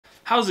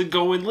How's it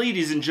going,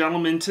 ladies and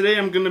gentlemen? Today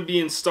I'm going to be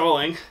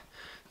installing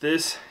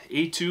this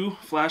A2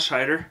 flash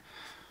hider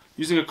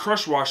using a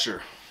crush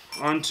washer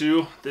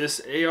onto this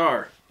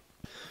AR.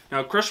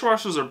 Now, crush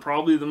washers are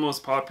probably the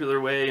most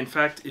popular way. In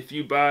fact, if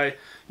you buy,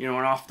 an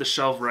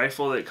off-the-shelf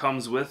rifle that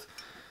comes with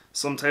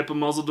some type of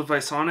muzzle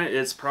device on it,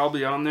 it's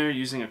probably on there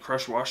using a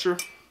crush washer.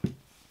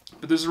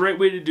 But there's a right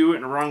way to do it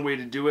and a wrong way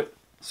to do it.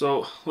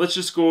 So let's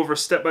just go over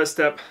step by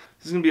step.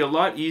 This is going to be a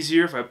lot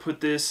easier if I put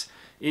this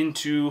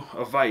into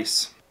a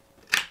vise.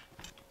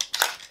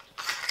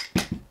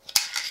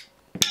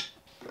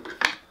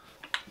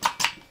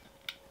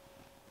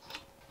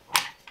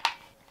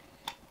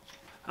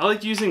 I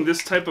like using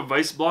this type of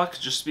vise block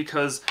just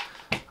because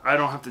I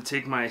don't have to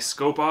take my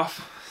scope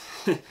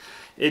off.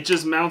 It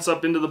just mounts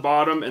up into the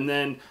bottom, and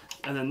then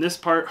this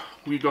part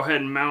we go ahead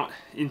and mount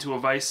into a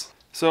vise.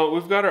 So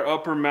we've got our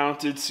upper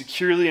mounted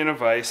securely in a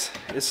vise.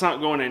 It's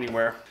not going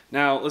anywhere.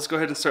 Now let's go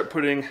ahead and start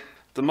putting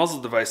the muzzle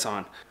device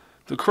on.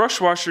 The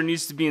crush washer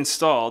needs to be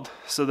installed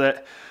so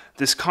that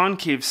this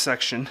concave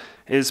section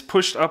is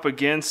pushed up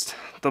against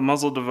the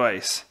muzzle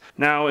device.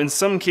 Now in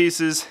some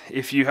cases,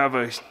 if you have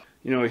a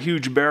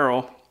huge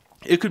barrel,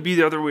 it could be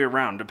the other way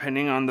around,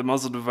 depending on the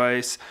muzzle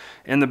device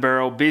and the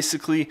barrel.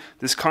 Basically,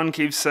 this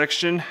concave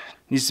section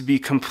needs to be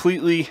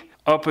completely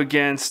up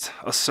against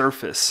a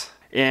surface.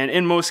 And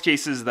in most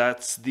cases,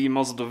 that's the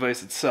muzzle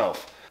device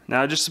itself.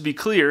 Now, just to be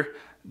clear,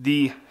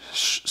 the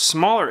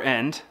smaller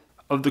end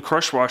of the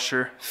crush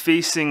washer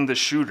facing the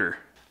shooter.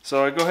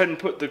 So I go ahead and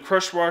put the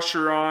crush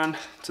washer on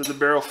to the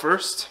barrel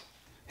first.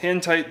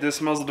 Hand tight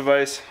this muzzle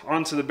device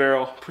onto the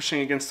barrel,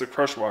 pushing against the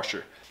crush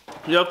washer.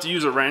 You have to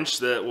use a wrench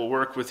that will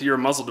work with your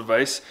muzzle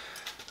device.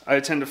 I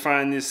tend to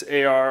find this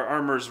AR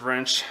Armor's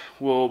wrench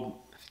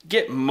will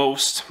get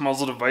most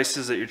muzzle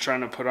devices that you're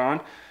trying to put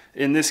on.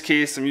 In this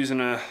case, I'm using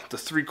the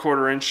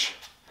 3/4 inch.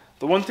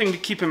 The one thing to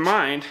keep in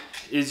mind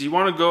is you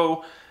want to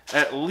go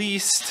at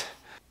least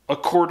a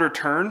quarter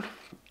turn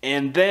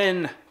and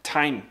then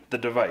time the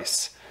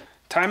device.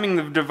 Timing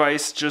the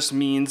device just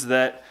means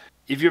that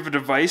if you have a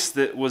device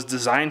that was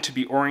designed to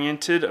be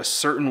oriented a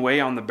certain way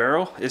on the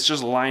barrel, it's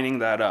just lining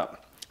that up.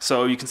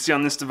 So you can see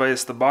on this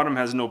device, the bottom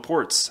has no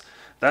ports.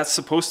 That's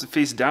supposed to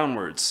face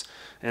downwards.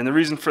 And the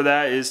reason for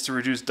that is to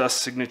reduce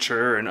dust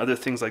signature and other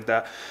things like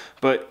that.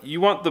 But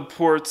you want the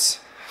ports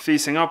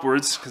facing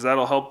upwards because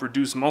that'll help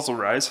reduce muzzle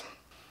rise.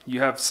 You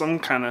have some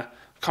kind of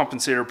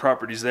compensator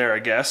properties there, I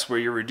guess, where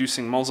you're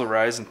reducing muzzle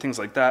rise and things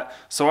like that.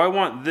 So I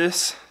want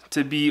this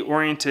to be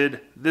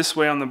oriented this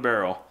way on the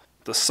barrel.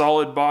 The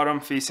solid bottom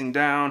facing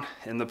down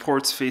and the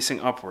ports facing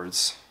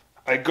upwards.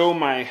 I go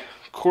my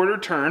quarter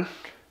turn.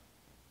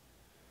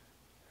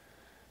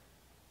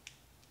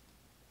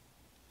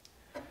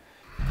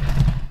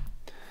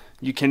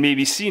 You can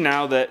maybe see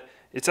now that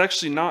it's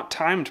actually not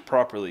timed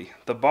properly.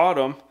 The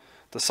bottom,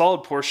 the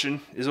solid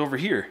portion, is over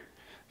here.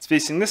 It's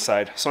facing this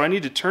side, so I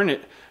need to turn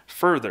it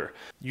further.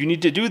 You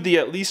need to do the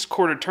at least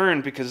quarter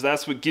turn because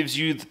that's what gives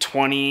you the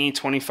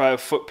 20-25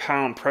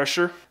 foot-pound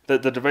pressure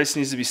that the device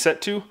needs to be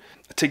set to.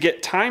 To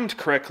get timed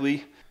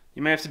correctly,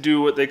 you may have to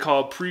do what they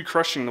call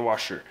pre-crushing the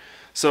washer.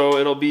 So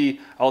it'll be,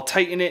 I'll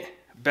tighten it,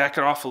 back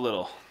it off a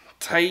little.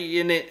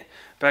 Tighten it,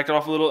 back it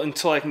off a little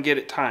until I can get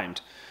it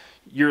timed.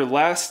 Your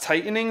last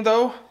tightening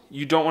though,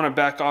 you don't want to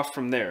back off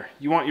from there.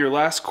 You want your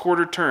last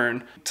quarter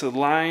turn to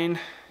line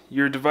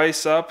your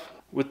device up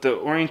with the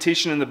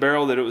orientation in the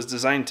barrel that it was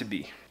designed to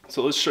be.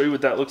 So let's show you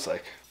what that looks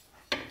like.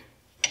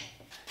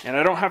 And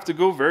I don't have to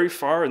go very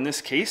far in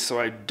this case,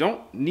 so I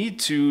don't need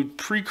to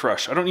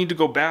pre-crush. I don't need to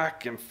go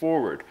back and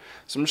forward.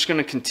 So I'm just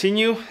going to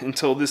continue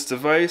until this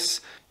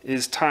device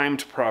is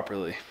timed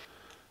properly.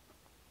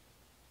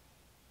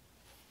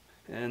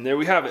 And there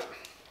we have it.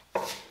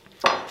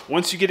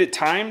 Once you get it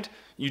timed,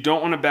 you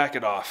don't want to back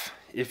it off.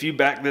 If you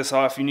back this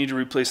off, you need to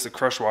replace the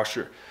crush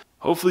washer.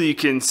 Hopefully you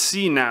can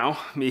see now,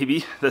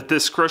 maybe, that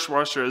this crush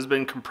washer has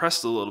been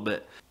compressed a little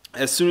bit.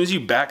 As soon as you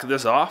back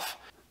this off,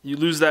 you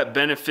lose that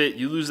benefit,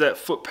 you lose that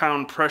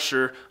foot-pound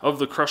pressure of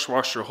the crush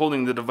washer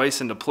holding the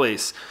device into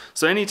place.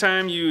 So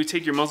anytime you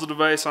take your muzzle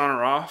device on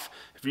or off,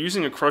 if you're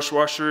using a crush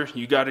washer,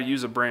 you got to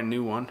use a brand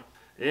new one.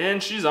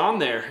 And she's on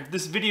there. If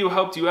this video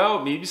helped you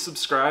out, maybe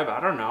subscribe,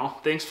 I don't know.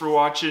 Thanks for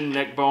watching,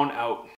 Neckbone out.